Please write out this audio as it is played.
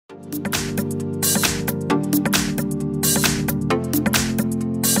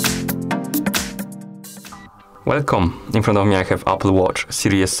Welcome! In front of me I have Apple Watch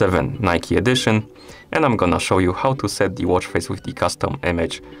Series 7 Nike Edition, and I'm gonna show you how to set the watch face with the custom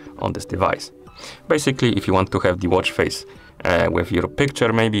image on this device. Basically, if you want to have the watch face with your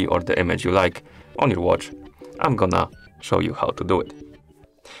picture maybe, or the image you like on your watch, I'm gonna show you how to do it.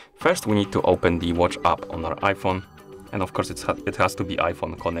 First, we need to open the watch app on our iPhone, and of course it has to be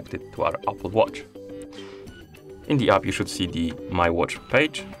iPhone connected to our Apple Watch. In the app you should see the My Watch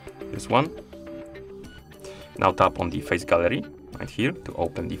page, this one. Now tap on the face gallery right here to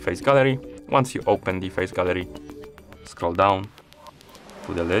open the face gallery. Once you open the face gallery, scroll down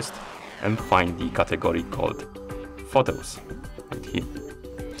to the list and find the category called Photos right here.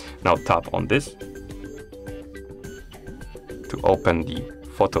 Now tap on this to open the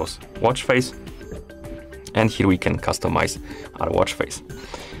Photos watch face, and here we can customize our watch face.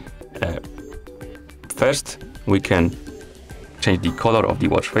 First, we can change the color of the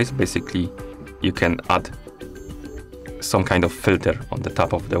watch face. Basically, you can add some kind of filter on the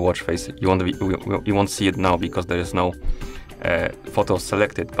top of the watch face. You won't see it now because there is no photos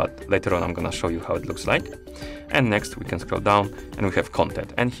selected, but later on I'm gonna show you how it looks like. And next we can scroll down and we have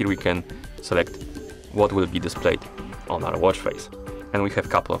content, and here we can select what will be displayed on our watch face. And we have a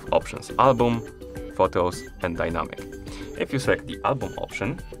couple of options: album, photos, and dynamic. If you select the album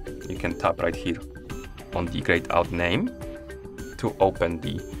option, you can tap right here on the grayed out name to open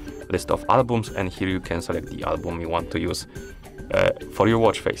the list of albums, and here you can select the album you want to use for your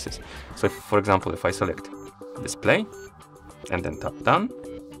watch faces. So if, for example, if I select display and then tap done,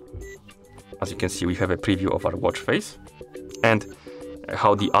 as you can see we have a preview of our watch face. And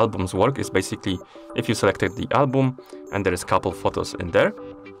how the albums work is basically, if you selected the album and there is a couple photos in there,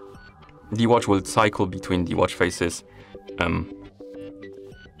 the watch will cycle between the watch faces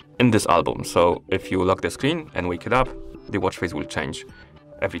in this album. So if you lock the screen and wake it up, the watch face will change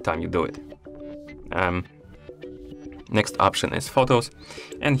every time you do it. Next option is photos,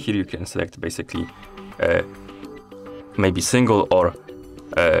 and here you can select basically maybe single or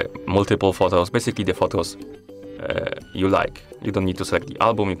multiple photos, basically the photos you like. You don't need to select the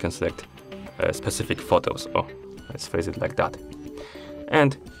album, you can select specific photos. Oh, let's phrase it like that.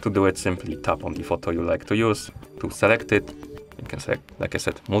 And to do it, simply tap on the photo you like to use. To select it, you can select, like I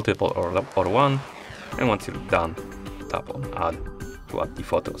said, multiple or one, and once you're done, tap on add to add the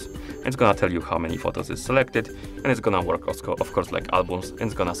photos. It's gonna tell you how many photos is selected, and it's gonna work of course like albums, and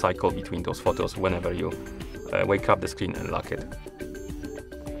it's gonna cycle between those photos whenever you wake up the screen and lock it.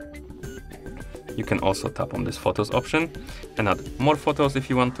 You can also tap on this photos option and add more photos if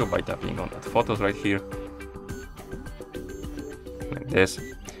you want to by tapping on that photos right here, like this.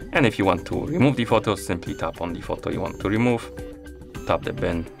 And if you want to remove the photos, simply tap on the photo you want to remove, tap the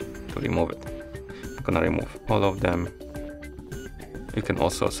bin to remove it. I'm gonna remove all of them. You can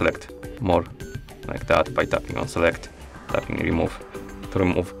also select more like that by tapping on select, tapping remove to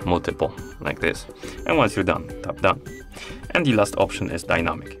remove multiple like this. And once you're done, tap done. And the last option is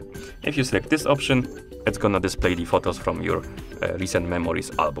dynamic. If you select this option, it's gonna display the photos from your recent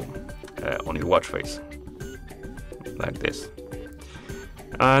memories album on your watch face, like this.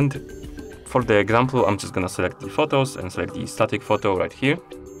 And for the example, I'm just gonna select the photos and select the static photo right here.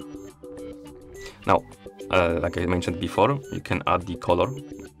 Now, like I mentioned before, you can add the color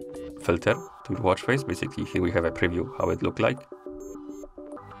filter to your watch face. Basically, here we have a preview how it looks like.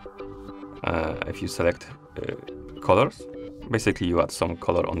 If you select colors, basically you add some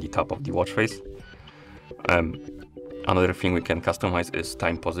color on the top of the watch face. Another thing we can customize is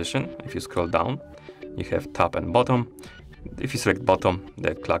time position. If you scroll down, you have top and bottom. If you select bottom,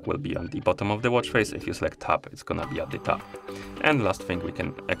 the clock will be on the bottom of the watch face. If you select top, it's gonna be at the top. And last thing we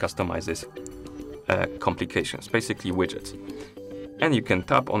can customize is complications, basically widgets. And you can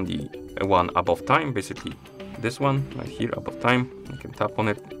tap on the one above time, basically this one right here above time. You can tap on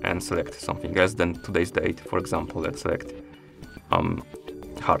it and select something else than today's date. For example, let's select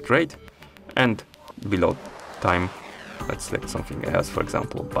heart rate, and below time, let's select something else, for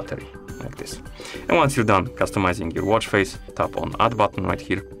example, battery, like this. And once you're done customizing your watch face, tap on add button right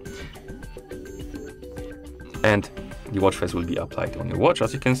here, and the watch face will be applied on your watch,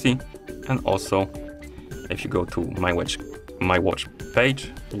 as you can see. And also, if you go to my watch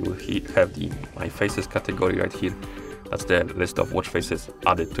page, you will have the My Faces category right here. That's the list of watch faces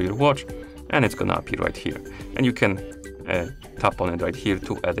added to your watch, and it's gonna appear right here. And you can tap on it right here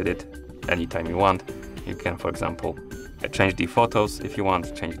to edit it anytime you want. You can, for example, change the photos if you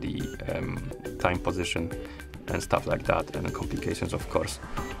want, change the time position and stuff like that, and the complications, of course.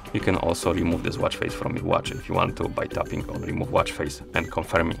 You can also remove this watch face from your watch if you want to by tapping on remove watch face and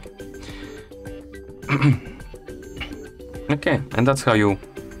confirming. Okay, and that's how you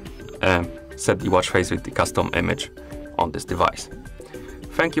set the watch face with the custom image on this device.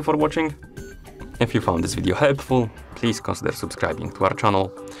 Thank you for watching. If you found this video helpful, please consider subscribing to our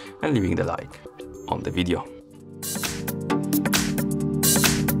channel and leaving the like on the video.